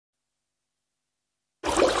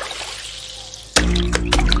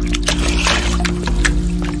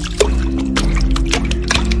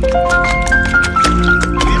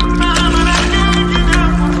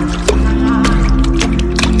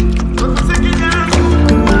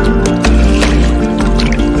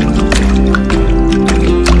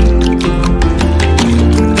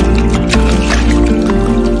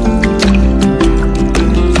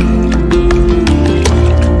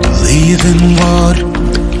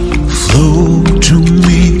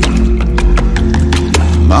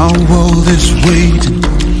is waiting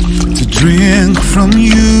to drink from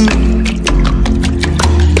you.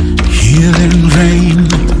 Healing rain,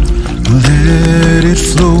 let it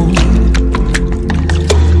flow,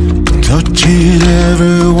 touching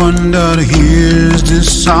everyone that hears this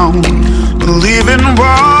sound. Living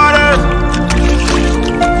water,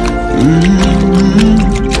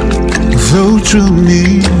 flow through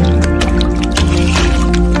me,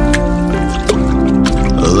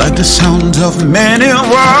 like the sound of many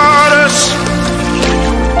waters,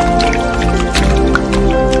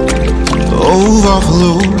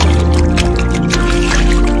 overflow.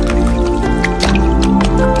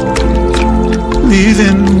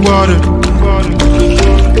 Living water,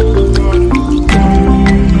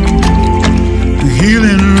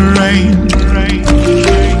 healing rain,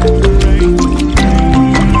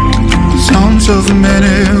 sounds of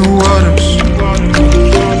many waters,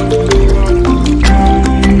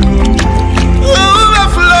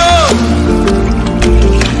 overflow.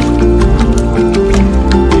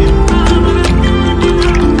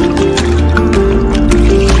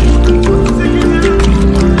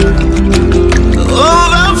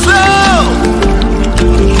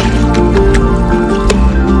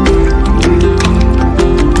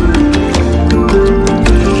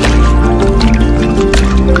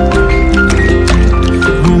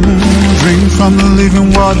 From the living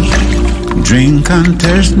water, drink and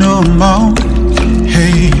thirst no more.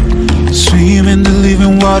 Hey, swim in the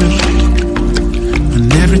living water,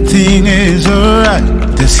 and everything is alright.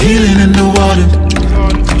 There's healing in the water,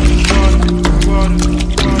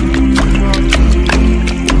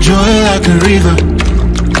 joy like a river.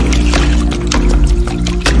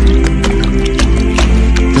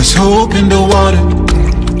 There's hope in the water,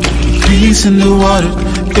 peace in the water,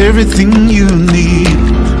 everything you need.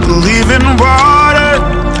 Living water,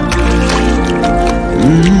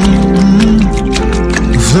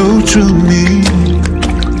 flow through me,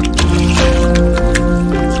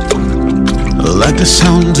 like the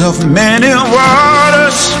sound of many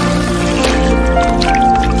waters,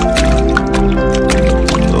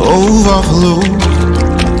 overflow.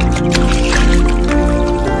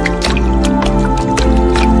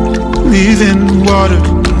 Living water,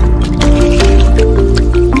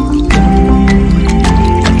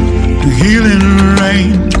 healing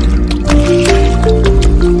rain,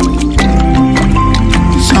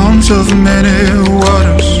 sounds of many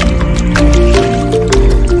waters,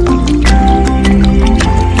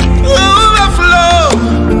 overflow.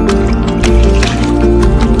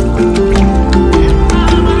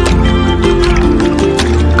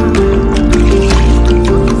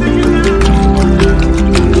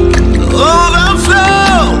 Overflow.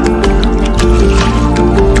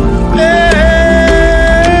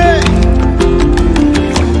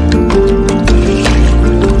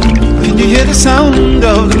 Hear the sound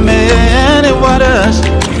of the many waters,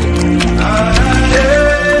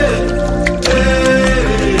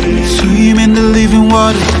 swim in the living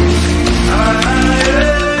water.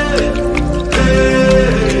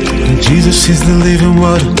 Jesus is the living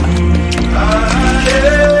water.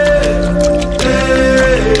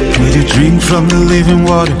 Will you drink from the living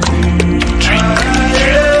water?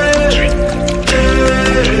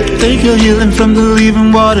 Take your healing from the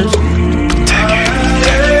living waters.